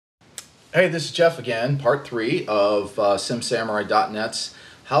Hey, this is Jeff again, part 3 of SimSamurai.net's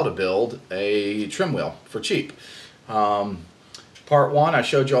how to build a trim wheel for cheap. Part 1, I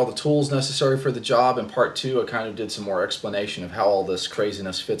showed you all the tools necessary for the job, and part 2, I kind of did some more explanation of how all this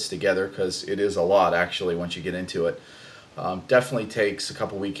craziness fits together, because it is a lot actually once you get into it. Definitely takes a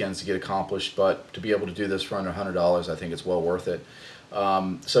couple weekends to get accomplished, but to be able to do this for under $100, I think it's well worth it.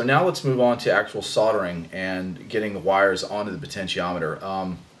 So now let's move on to actual soldering and getting the wires onto the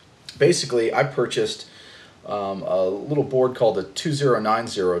potentiometer. Basically, I purchased a little board called the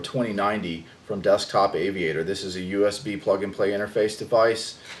 2090-2090 from Desktop Aviator. This is a USB plug-and-play interface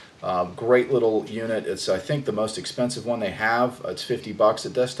device. Great little unit. It's, I think, the most expensive one they have. It's 50 bucks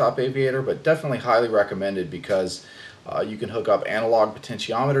at Desktop Aviator, but definitely highly recommended because you can hook up analog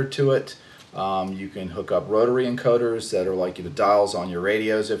potentiometer to it. You can hook up rotary encoders that are like the dials on your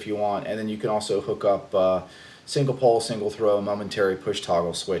radios if you want, and then you can also hook up single pole, single throw, momentary push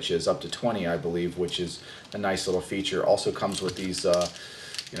toggle switches up to 20, I believe, which is a nice little feature. Also comes with these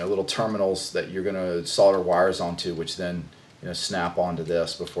little terminals that you're going to solder wires onto, which then snap onto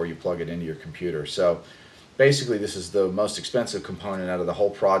this before you plug it into your computer. So basically this is the most expensive component out of the whole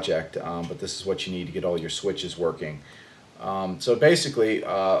project, but this is what you need to get all your switches working. So basically,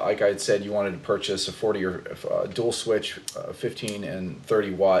 like I had said, you wanted to purchase a 40 or dual switch 15 and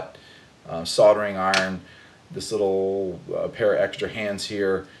 30 watt soldering iron. This little pair of extra hands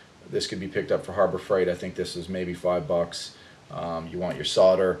here, this could be picked up for Harbor Freight. I think this is maybe 5 bucks. You want your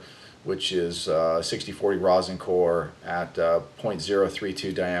solder, which is 6040 rosin core at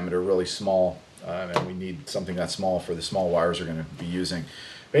 0.032 diameter, really small, and we need something that small for the small wires we're going to be using.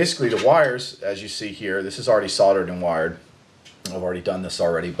 Basically, the wires, as you see here, this is already soldered and wired. I've already done this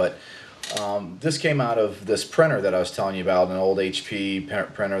already, but this came out of this printer that I was telling you about, an old HP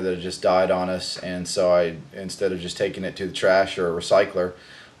printer that had just died on us, and so I, instead of just taking it to the trash or a recycler,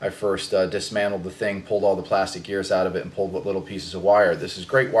 I first dismantled the thing, pulled all the plastic gears out of it, and pulled little pieces of wire. This is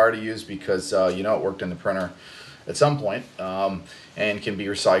great wire to use because it worked in the printer at some point, and can be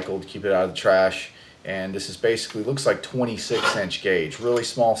recycled, keep it out of the trash. And this is basically, looks like 26-inch gauge, really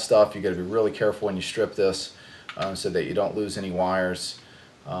small stuff. You got to be really careful when you strip this so that you don't lose any wires.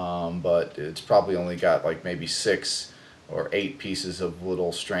 But it's probably only got like maybe 6 or 8 pieces of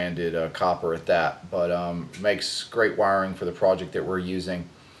little stranded copper at that, but makes great wiring for the project that we're using.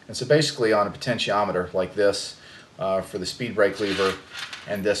 And so basically on a potentiometer like this for the speed brake lever,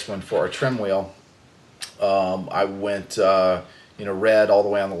 and this one for our trim wheel, I went red all the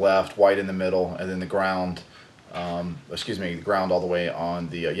way on the left, white in the middle, and then the ground, the ground all the way on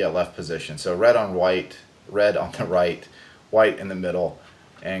the left position. So red on white, red on the right, white in the middle,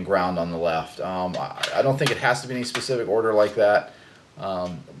 and ground on the left. I don't think it has to be any specific order like that,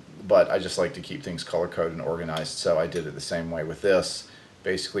 but I just like to keep things color-coded and organized, so I did it the same way with this.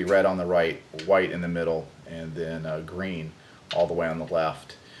 Basically red on the right, white in the middle, and then green all the way on the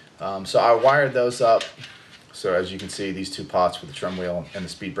left. So I wired those up. So as you can see, these two pots with the trim wheel and the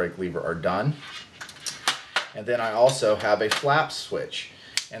speed brake lever are done. And then I also have a flap switch.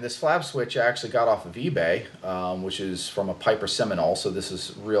 And this flap switch I actually got off of eBay, which is from a Piper Seminole, so this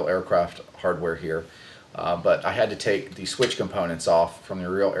is real aircraft hardware here. But I had to take the switch components off from the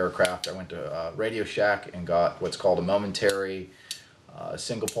real aircraft. I went to Radio Shack and got what's called a momentary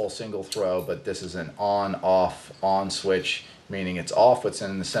single pole, single throw, but this is an on-off on switch, meaning it's off what's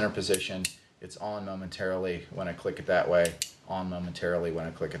in the center position, it's on momentarily when I click it that way, on momentarily when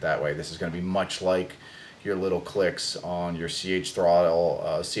I click it that way. This is going to be much like your little clicks on your CH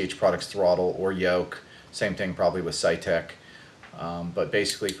throttle, CH Products throttle or yoke. Same thing probably with Cytec. But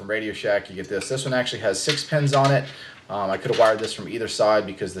basically from Radio Shack you get this. This one actually has 6 pins on it. I could have wired this from either side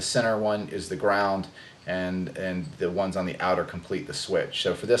because the center one is the ground and the ones on the outer complete the switch.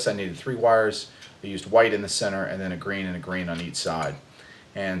 So for this I needed 3 wires. I used white in the center and then a green on each side.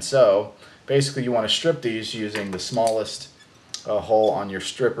 And so basically you want to strip these using the smallest hole on your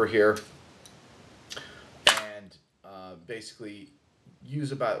stripper here. Basically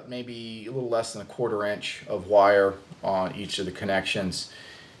use about maybe a little less than 1/4 inch of wire on each of the connections.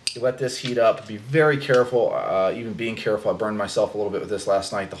 You let this heat up, be very careful, even being careful, I burned myself a little bit with this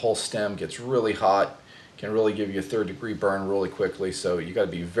last night. The whole stem gets really hot, can really give you a 3rd-degree burn really quickly, so you got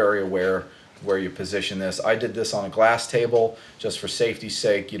to be very aware where you position this. I did this on a glass table just for safety's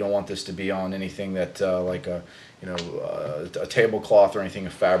sake. You don't want this to be on anything that like a tablecloth or anything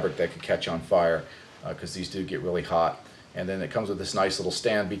of fabric that could catch on fire, because these do get really hot. And then it comes with this nice little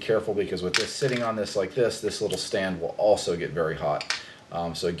stand. Be careful because with this sitting on this like this little stand will also get very hot.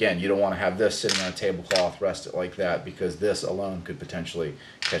 So again, you don't want to have this sitting on a tablecloth, rest it like that, because this alone could potentially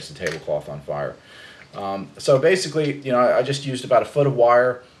catch the tablecloth on fire. So basically, I just used about 1 foot of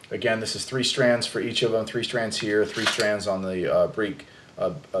wire. Again, this is 3 strands for each of them, 3 strands here, 3 strands on the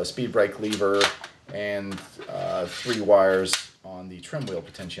speed brake lever, and 3 wires on the trim wheel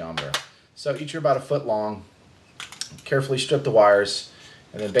potentiometer. So each are about 1 foot long. Carefully strip the wires,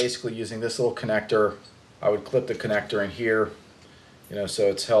 and then basically using this little connector, I would clip the connector in here, so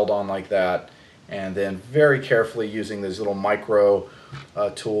it's held on like that, and then very carefully using these little micro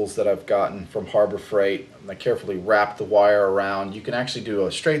tools that I've gotten from Harbor Freight, I carefully wrap the wire around. You can actually do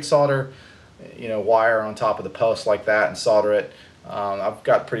a straight solder, wire on top of the post like that and solder it. I've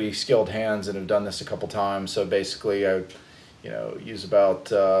got pretty skilled hands and have done this a couple times. So basically, I use about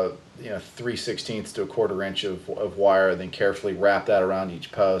 3/16 to 1/4 inch of wire, then carefully wrap that around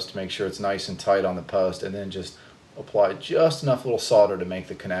each post to make sure it's nice and tight on the post, and then just apply just enough little solder to make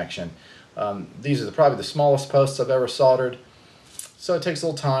the connection. These are probably the smallest posts I've ever soldered, so it takes a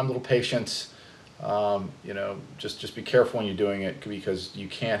little time, a little patience. Just be careful when you're doing it, because you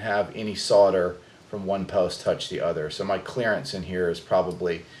can't have any solder from one post touch the other. So my clearance in here is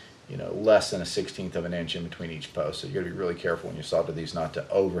probably less than 1/16 of an inch in between each post. So you got to be really careful when you solder these not to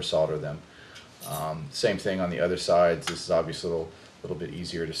over solder them. Same thing on the other sides. This is obviously a little bit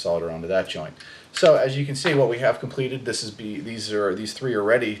easier to solder onto that joint. So as you can see, what we have completed, these 3 are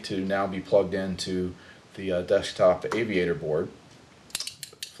ready to now be plugged into the desktop aviator board,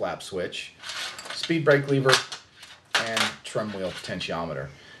 flap switch, speed brake lever, and trim wheel potentiometer.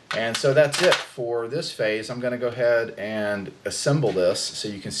 And so that's it for this phase. I'm going to go ahead and assemble this so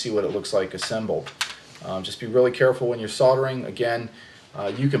you can see what it looks like assembled. Just be really careful when you're soldering. Again,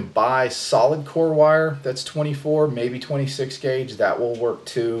 you can buy solid core wire that's 24, maybe 26 gauge. That will work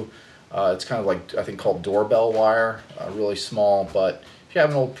too. It's kind of like, I think, called doorbell wire, really small. But if you have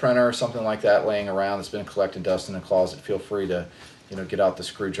an old printer or something like that laying around that's been collecting dust in the closet, feel free to get out the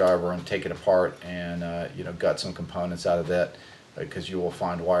screwdriver and take it apart and gut some components out of that, because you will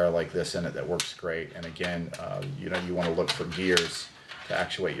find wire like this in it that works great. And again, you want to look for gears to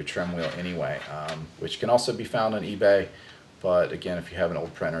actuate your trim wheel anyway, which can also be found on eBay. But again, if you have an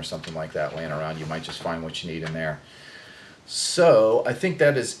old printer or something like that laying around, you might just find what you need in there. So I think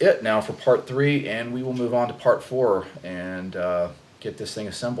that is it now for part 3, and we will move on to part 4 and get this thing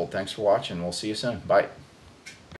assembled. Thanks for watching. We'll see you soon. Bye.